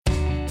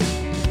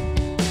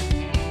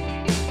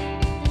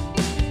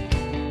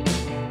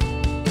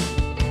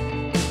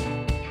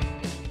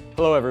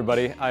Hello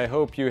everybody. I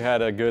hope you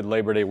had a good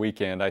Labor Day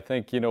weekend. I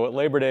think, what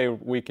Labor Day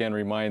weekend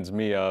reminds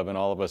me of, and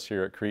all of us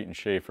here at Crete and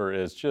Schaefer,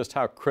 is just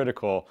how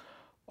critical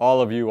all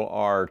of you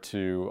are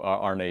to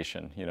our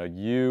nation.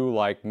 You,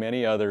 like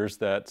many others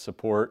that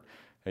support,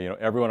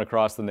 everyone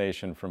across the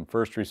nation, from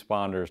first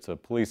responders to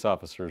police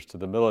officers to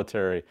the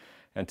military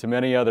and to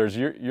many others,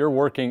 you're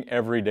working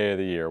every day of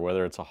the year,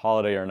 whether it's a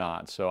holiday or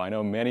not. So I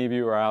know many of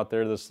you are out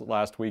there this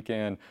last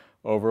weekend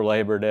over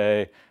Labor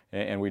Day,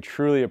 and we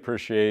truly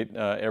appreciate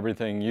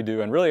everything you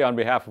do. And really, on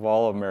behalf of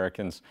all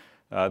Americans,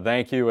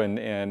 thank you.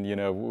 And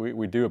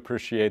we do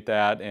appreciate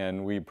that,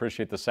 and we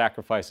appreciate the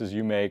sacrifices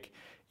you make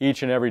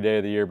each and every day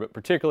of the year. But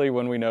particularly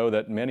when we know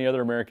that many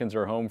other Americans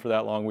are home for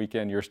that long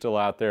weekend, you're still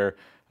out there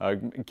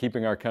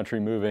keeping our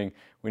country moving.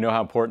 We know how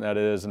important that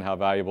is and how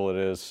valuable it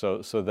is.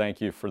 So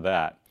thank you for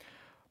that.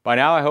 By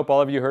now, I hope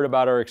all of you heard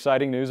about our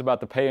exciting news about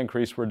the pay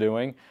increase we're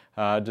doing.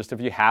 Just if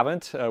you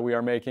haven't, we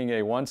are making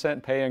a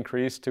 1-cent pay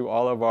increase to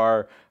all of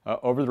our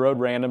over-the-road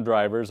random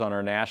drivers on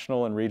our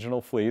national and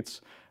regional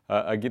fleets.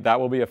 That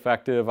will be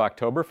effective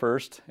October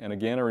 1st. And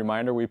again, a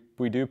reminder,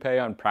 we do pay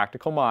on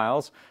practical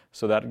miles.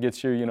 So that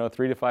gets you,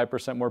 3 to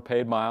 5% more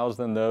paid miles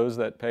than those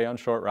that pay on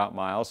short route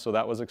miles. So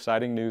that was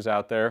exciting news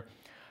out there.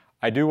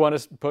 I do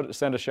want to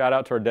send a shout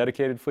out to our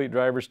dedicated fleet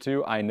drivers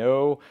too. I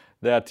know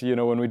that,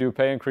 when we do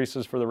pay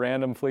increases for the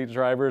random fleet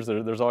drivers,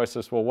 there's always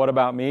this, well, what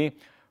about me?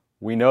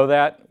 We know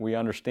that, we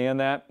understand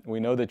that. We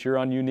know that you're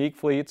on unique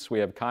fleets. We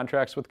have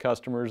contracts with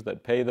customers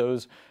that pay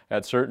those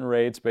at certain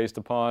rates based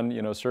upon,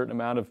 a certain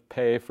amount of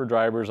pay for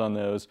drivers on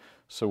those.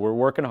 So we're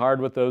working hard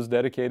with those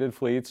dedicated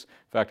fleets.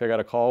 In fact, I got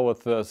a call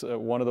with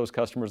one of those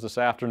customers this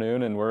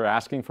afternoon, and we're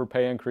asking for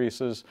pay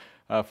increases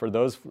for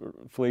those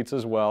fleets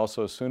as well.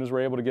 So as soon as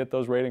we're able to get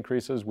those rate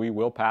increases, we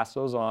will pass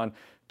those on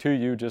to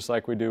you, just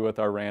like we do with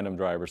our random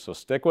drivers. So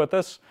stick with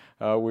us.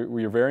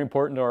 You're very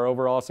important to our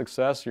overall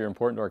success. You're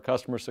important to our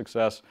customer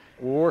success.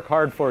 We'll work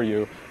hard for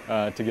you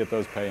to get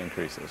those pay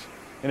increases.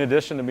 In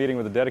addition to meeting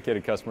with the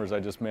dedicated customers I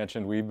just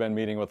mentioned, we've been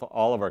meeting with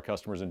all of our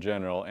customers in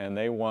general, and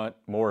they want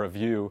more of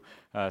you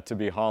to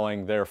be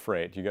hauling their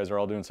freight. You guys are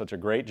all doing such a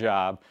great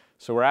job.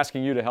 So we're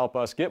asking you to help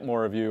us get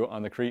more of you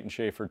on the Crete and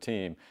Schaefer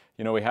team.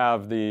 We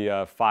have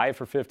the 5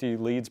 for 50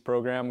 leads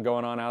program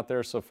going on out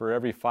there. So for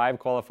every 5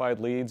 qualified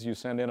leads you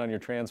send in on your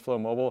TransFlow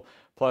Mobile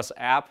Plus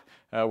app,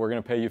 we're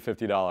going to pay you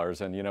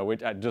 $50.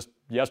 And just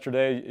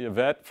yesterday,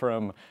 Yvette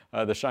from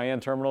the Cheyenne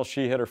terminal,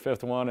 she hit her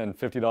 5th one, and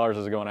 $50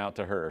 is going out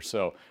to her.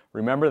 So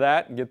remember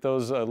that and get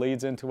those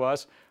leads into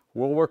us.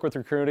 We'll work with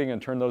recruiting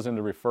and turn those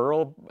into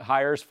referral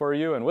hires for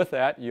you. And with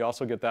that, you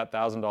also get that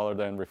 $1,000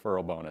 then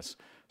referral bonus.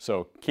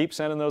 So keep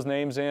sending those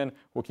names in.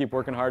 We'll keep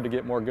working hard to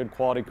get more good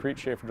quality Crete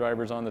Schaefer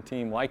drivers on the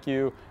team like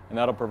you, and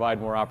that'll provide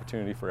more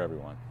opportunity for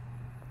everyone.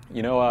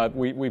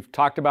 We've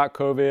talked about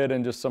COVID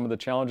and just some of the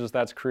challenges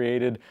that's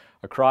created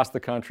across the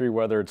country,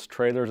 whether it's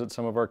trailers at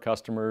some of our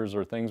customers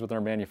or things with our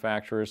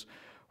manufacturers.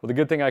 Well, the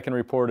good thing I can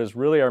report is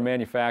really our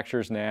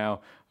manufacturers now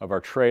of our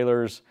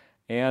trailers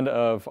and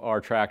of our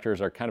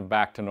tractors are kind of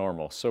back to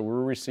normal. So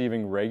we're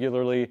receiving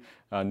regularly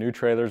new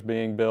trailers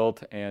being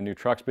built and new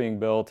trucks being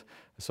built.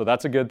 So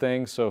that's a good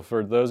thing. So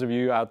for those of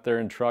you out there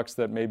in trucks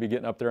that may be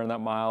getting up there in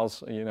that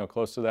miles,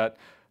 close to that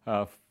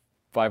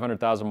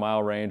 500,000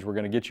 mile range, we're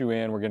going to get you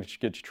in. We're going to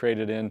get you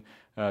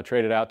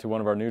traded out to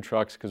one of our new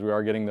trucks, because we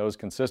are getting those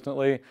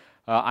consistently.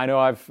 I know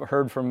I've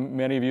heard from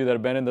many of you that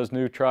have been in those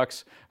new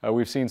trucks.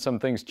 We've seen some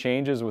things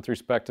changes with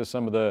respect to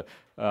some of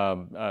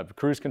the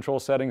cruise control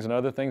settings and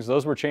other things.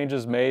 Those were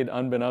changes made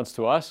unbeknownst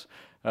to us.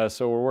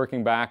 So we're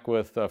working back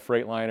with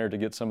Freightliner to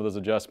get some of those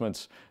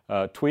adjustments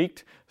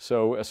tweaked.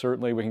 So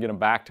certainly we can get them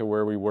back to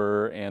where we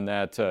were, and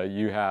that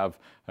you have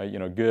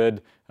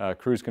good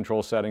cruise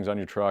control settings on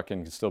your truck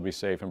and can still be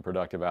safe and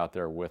productive out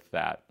there with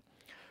that.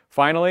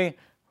 Finally,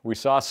 we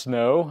saw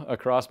snow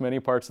across many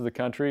parts of the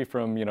country,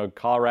 from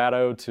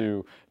Colorado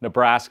to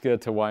Nebraska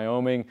to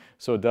Wyoming.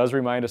 So it does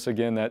remind us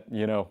again that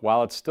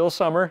while it's still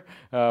summer,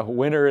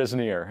 winter is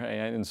near,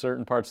 and in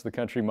certain parts of the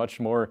country much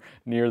more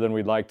near than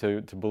we'd like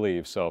to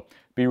believe. So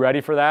be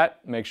ready for that.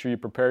 Make sure you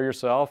prepare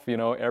yourself.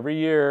 Every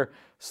year,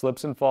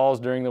 slips and falls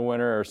during the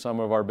winter are some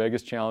of our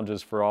biggest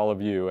challenges for all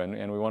of you,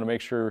 and we want to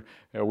make sure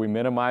we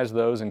minimize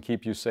those and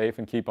keep you safe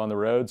and keep on the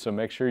road. So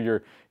make sure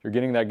you're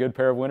getting that good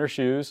pair of winter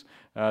shoes,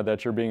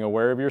 that you're being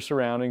aware of your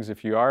surroundings.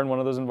 If you are in one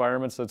of those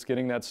environments that's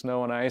getting that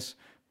snow and ice,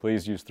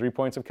 please use 3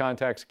 points of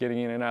contact getting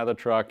in and out of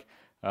the truck.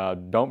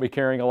 Don't be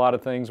carrying a lot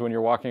of things when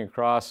you're walking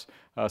across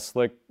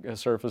slick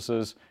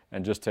surfaces,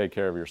 and just take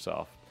care of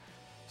yourself.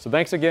 So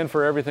thanks again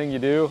for everything you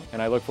do,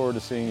 and I look forward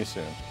to seeing you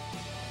soon.